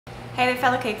Hey there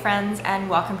fellow cake friends, and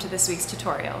welcome to this week's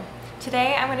tutorial.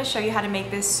 Today I'm going to show you how to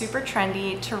make this super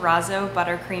trendy Terrazzo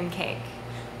Buttercream cake.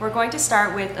 We're going to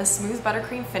start with a smooth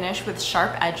buttercream finish with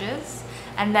sharp edges,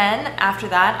 and then after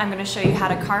that I'm going to show you how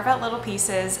to carve out little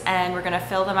pieces and we're going to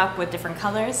fill them up with different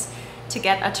colors to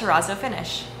get a terrazzo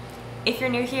finish. If you're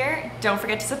new here, don't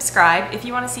forget to subscribe if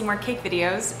you want to see more cake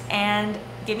videos, and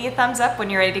give me a thumbs up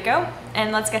when you're ready to go,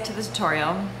 and let's get to the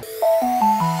tutorial.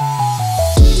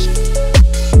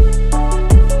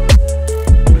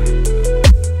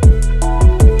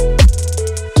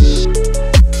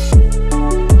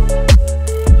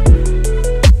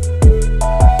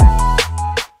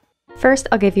 First,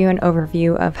 I'll give you an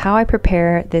overview of how I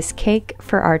prepare this cake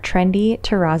for our trendy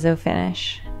terrazzo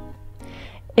finish.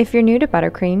 If you're new to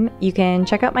buttercream, you can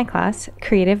check out my class,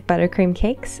 Creative Buttercream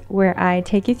Cakes, where I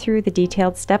take you through the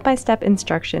detailed step-by-step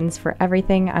instructions for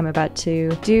everything I'm about to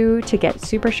do to get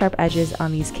super sharp edges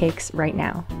on these cakes right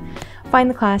now. Find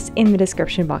the class in the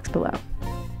description box below.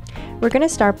 We're going to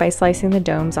start by slicing the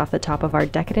domes off the top of our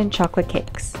Decadent chocolate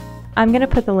cakes. I'm going to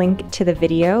put the link to the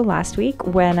video last week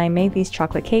when I made these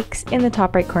chocolate cakes in the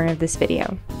top right corner of this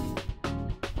video.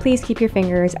 Please keep your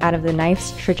fingers out of the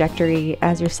knife's trajectory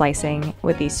as you're slicing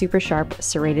with these super sharp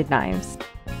serrated knives.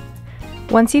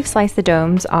 Once you've sliced the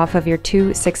domes off of your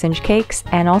two 6-inch cakes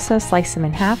and also sliced them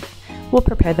in half, we'll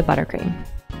prepare the buttercream.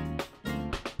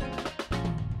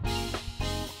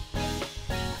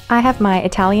 I have my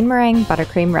Italian meringue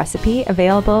buttercream recipe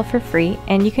available for free,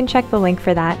 and you can check the link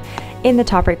for that in the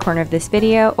top right corner of this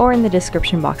video or in the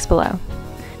description box below.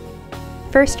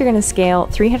 First, you're going to scale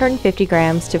 350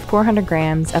 grams to 400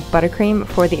 grams of buttercream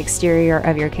for the exterior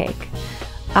of your cake.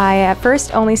 I at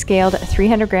first only scaled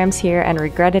 300 grams here and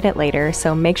regretted it later,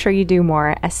 so make sure you do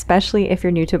more, especially if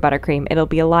you're new to buttercream. It'll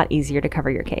be a lot easier to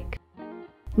cover your cake.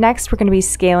 Next, we're going to be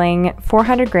scaling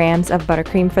 400 grams of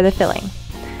buttercream for the filling.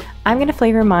 I'm going to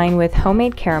flavor mine with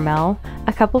homemade caramel,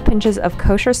 a couple pinches of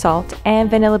kosher salt, and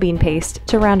vanilla bean paste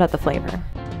to round out the flavor.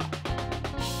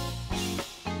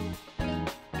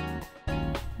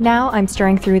 Now I'm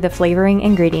stirring through the flavoring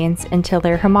ingredients until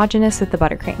they're homogeneous with the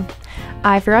buttercream.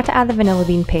 I forgot to add the vanilla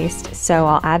bean paste, so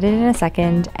I'll add it in a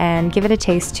second and give it a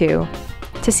taste too,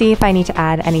 to see if I need to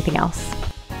add anything else.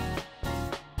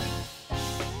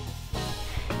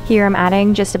 Here I'm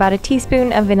adding just about a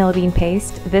teaspoon of vanilla bean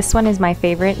paste. This one is my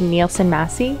favorite, Nielsen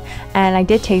Massey, and I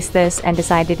did taste this and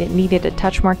decided it needed a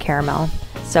touch more caramel,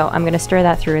 so I'm going to stir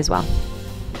that through as well.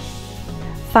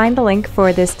 Find the link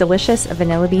for this delicious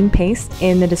vanilla bean paste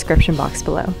in the description box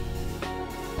below.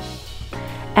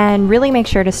 And really make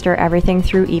sure to stir everything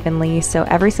through evenly so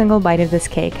every single bite of this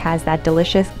cake has that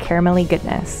delicious caramelly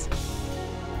goodness.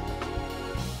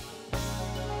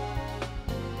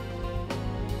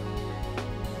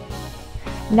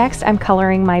 Next, I'm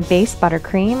coloring my base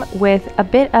buttercream with a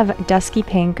bit of dusky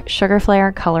pink Sugar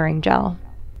Flare coloring gel.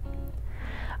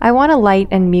 I want a light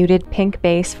and muted pink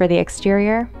base for the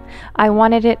exterior. I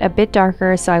wanted it a bit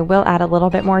darker, so I will add a little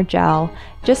bit more gel.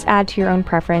 Just add to your own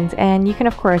preference, and you can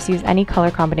of course use any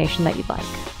color combination that you'd like.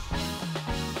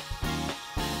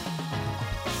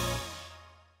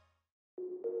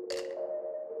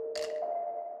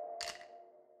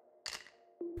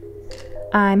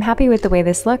 I'm happy with the way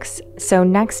this looks, so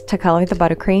next to color the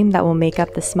buttercream that will make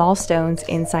up the small stones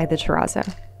inside the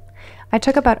terrazzo. I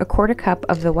took about a quarter cup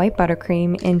of the white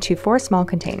buttercream into 4 small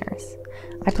containers.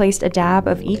 I placed a dab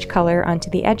of each color onto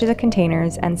the edge of the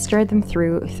containers and stirred them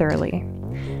through thoroughly.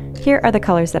 Here are the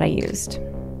colors that I used.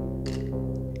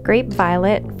 Grape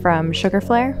Violet from Sugar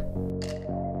Flare,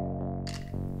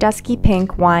 Dusky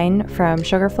Pink Wine from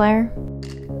Sugar Flare,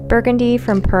 Burgundy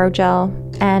from Puro Gel,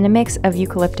 and a mix of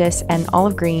eucalyptus and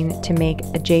olive green to make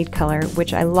a jade color,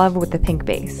 which I love with the pink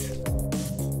base.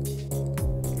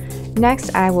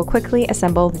 Next, I will quickly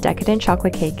assemble the Decadent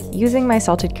chocolate cake using my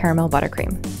salted caramel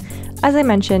buttercream. As I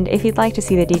mentioned, if you'd like to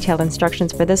see the detailed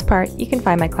instructions for this part, you can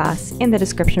find my class in the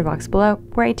description box below,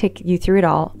 where I take you through it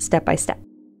all step by step.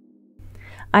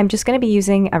 I'm just going to be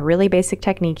using a really basic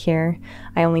technique here.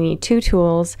 I only need 2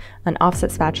 tools, an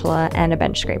offset spatula, and a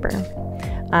bench scraper.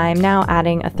 I'm now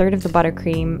adding 1/3 of the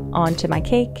buttercream onto my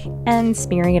cake and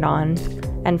smearing it on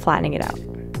and flattening it out.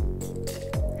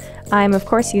 I'm of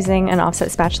course using an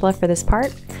offset spatula for this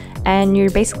part, and you're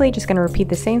basically just going to repeat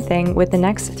the same thing with the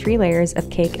next 3 layers of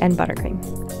cake and buttercream.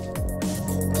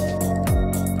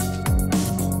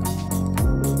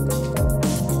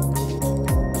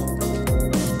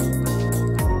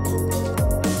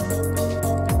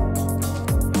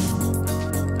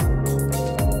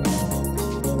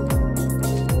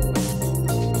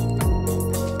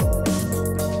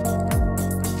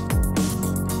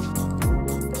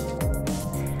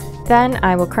 Then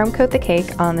I will crumb coat the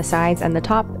cake on the sides and the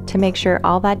top to make sure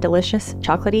all that delicious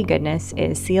chocolatey goodness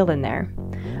is sealed in there.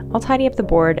 I'll tidy up the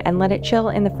board and let it chill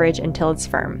in the fridge until it's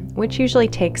firm, which usually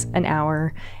takes an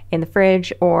hour in the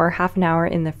fridge or half an hour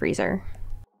in the freezer.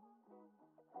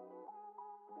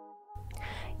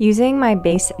 Using my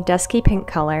base dusky pink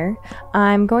color,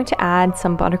 I'm going to add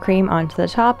some buttercream onto the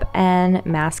top and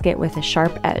mask it with a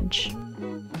sharp edge.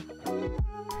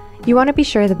 You want to be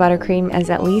sure the buttercream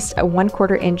is at least a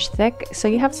 1/4 inch thick so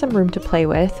you have some room to play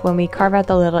with when we carve out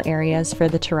the little areas for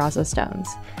the terrazzo stones.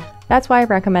 That's why I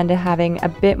recommended having a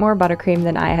bit more buttercream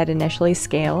than I had initially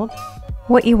scaled.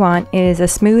 What you want is a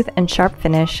smooth and sharp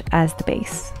finish as the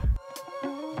base.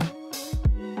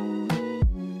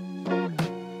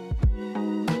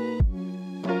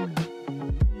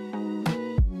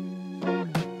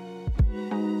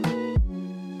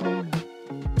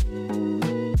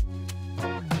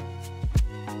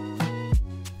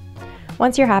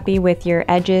 Once you're happy with your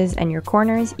edges and your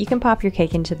corners, you can pop your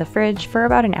cake into the fridge for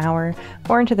about an hour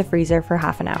or into the freezer for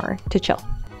half an hour to chill.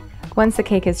 Once the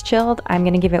cake is chilled, I'm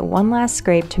going to give it one last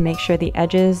scrape to make sure the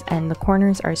edges and the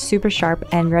corners are super sharp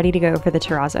and ready to go for the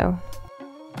terrazzo.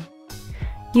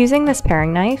 Using this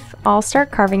paring knife, I'll start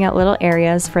carving out little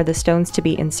areas for the stones to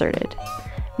be inserted.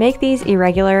 Make these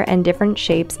irregular and different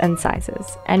shapes and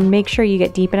sizes, and make sure you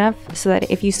get deep enough so that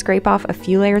if you scrape off a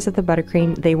few layers of the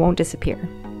buttercream, they won't disappear.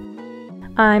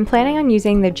 I'm planning on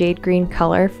using the jade green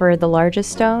color for the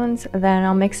largest stones, then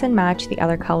I'll mix and match the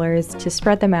other colors to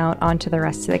spread them out onto the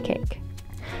rest of the cake.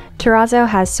 Terrazzo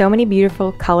has so many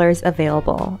beautiful colors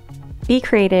available. Be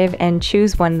creative and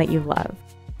choose one that you love.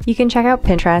 You can check out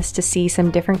Pinterest to see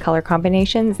some different color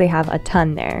combinations, they have a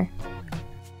ton there.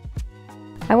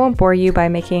 I won't bore you by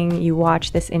making you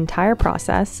watch this entire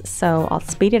process, so I'll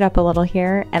speed it up a little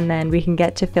here and then we can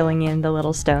get to filling in the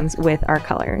little stones with our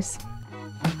colors.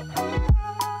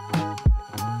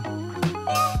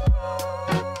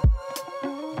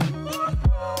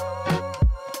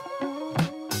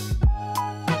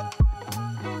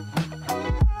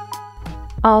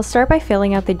 I'll start by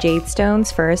filling out the jade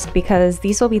stones first because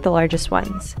these will be the largest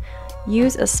ones.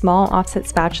 Use a small offset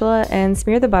spatula and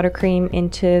smear the buttercream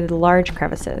into the large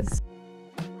crevices.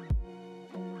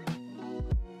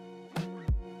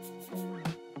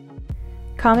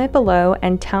 Comment below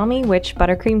and tell me which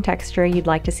buttercream texture you'd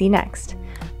like to see next.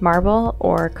 Marble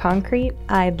or concrete?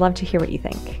 I'd love to hear what you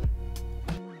think.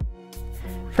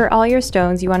 For all your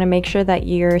stones, you want to make sure that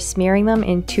you're smearing them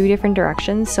in 2 different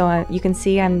directions. So you can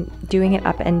see I'm doing it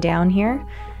up and down here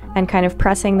and kind of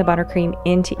pressing the buttercream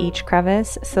into each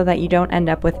crevice so that you don't end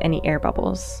up with any air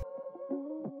bubbles.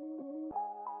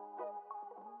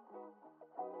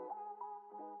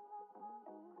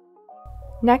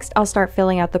 Next, I'll start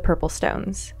filling out the purple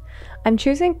stones. I'm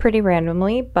choosing pretty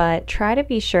randomly, but try to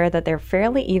be sure that they're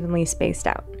fairly evenly spaced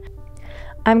out.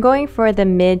 I'm going for the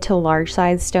mid to large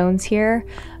size stones here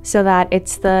so that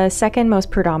it's the second most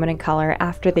predominant color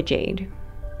after the jade.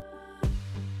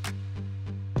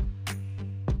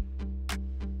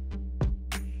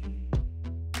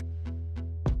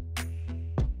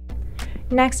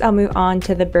 Next, I'll move on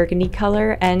to the burgundy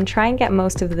color and try and get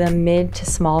most of the mid to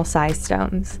small size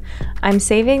stones. I'm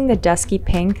saving the dusky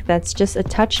pink that's just a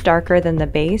touch darker than the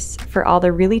base for all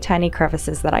the really tiny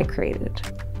crevices that I created.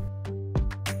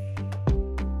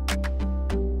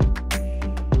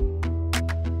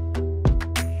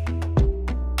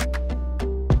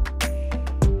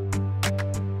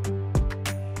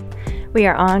 We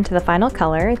are on to the final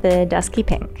color, the dusky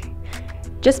pink.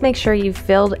 Just make sure you've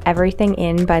filled everything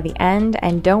in by the end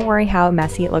and don't worry how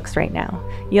messy it looks right now.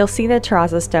 You'll see the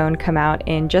terrazzo stone come out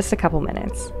in just a couple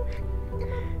minutes.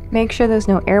 Make sure there's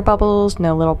no air bubbles,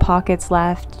 no little pockets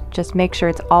left. Just make sure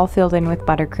it's all filled in with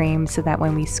buttercream so that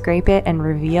when we scrape it and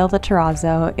reveal the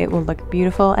terrazzo, it will look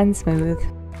beautiful and smooth.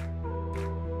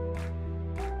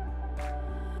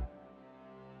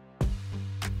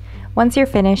 Once you're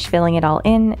finished filling it all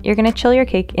in, you're going to chill your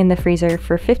cake in the freezer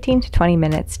for 15 to 20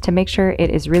 minutes to make sure it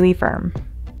is really firm.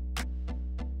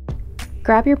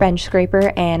 Grab your bench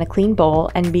scraper and a clean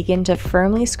bowl and begin to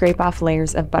firmly scrape off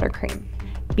layers of buttercream.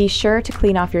 Be sure to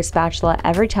clean off your spatula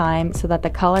every time so that the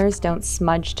colors don't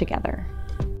smudge together.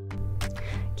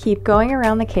 Keep going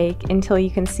around the cake until you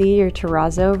can see your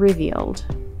terrazzo revealed.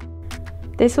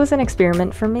 This was an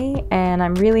experiment for me and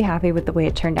I'm really happy with the way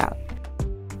it turned out.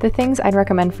 The things I'd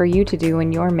recommend for you to do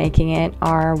when you're making it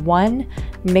are 1.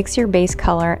 Mix your base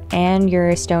color and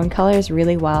your stone colors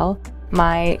really well.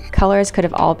 My colors could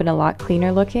have all been a lot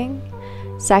cleaner looking.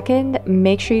 2nd,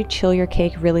 make sure you chill your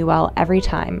cake really well every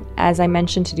time, as I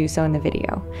mentioned to do so in the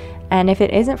video. And if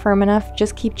it isn't firm enough,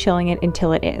 just keep chilling it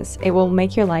until it is. It will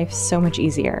make your life so much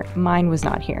easier. Mine was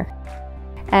not here.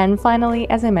 And finally,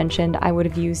 as I mentioned, I would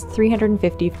have used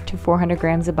 350 to 400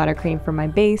 grams of buttercream for my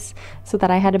base so that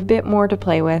I had a bit more to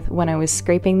play with when I was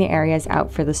scraping the areas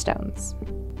out for the stones.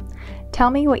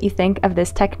 Tell me what you think of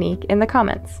this technique in the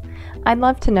comments. I'd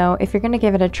love to know if you're going to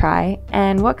give it a try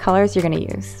and what colors you're going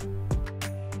to use.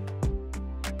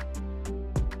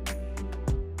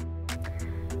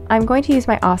 I'm going to use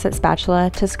my offset spatula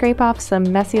to scrape off some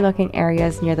messy looking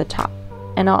areas near the top,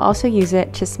 and I'll also use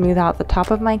it to smooth out the top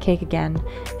of my cake again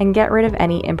and get rid of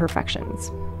any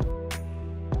imperfections.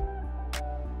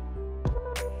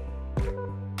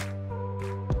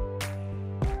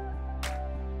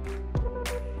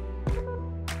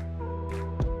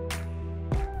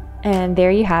 And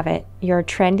there you have it, your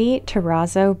trendy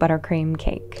Terrazzo Buttercream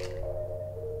cake.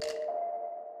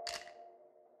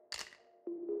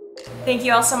 Thank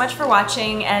you all so much for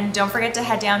watching, and don't forget to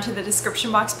head down to the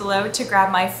description box below to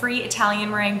grab my free Italian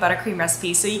meringue buttercream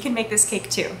recipe so you can make this cake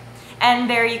too. And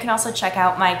there you can also check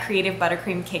out my Creative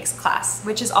Buttercream Cakes class,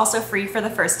 which is also free for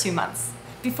the first 2 months.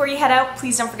 Before you head out,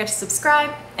 please don't forget to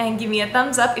subscribe and give me a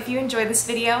thumbs up if you enjoyed this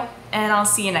video, and I'll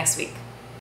see you next week.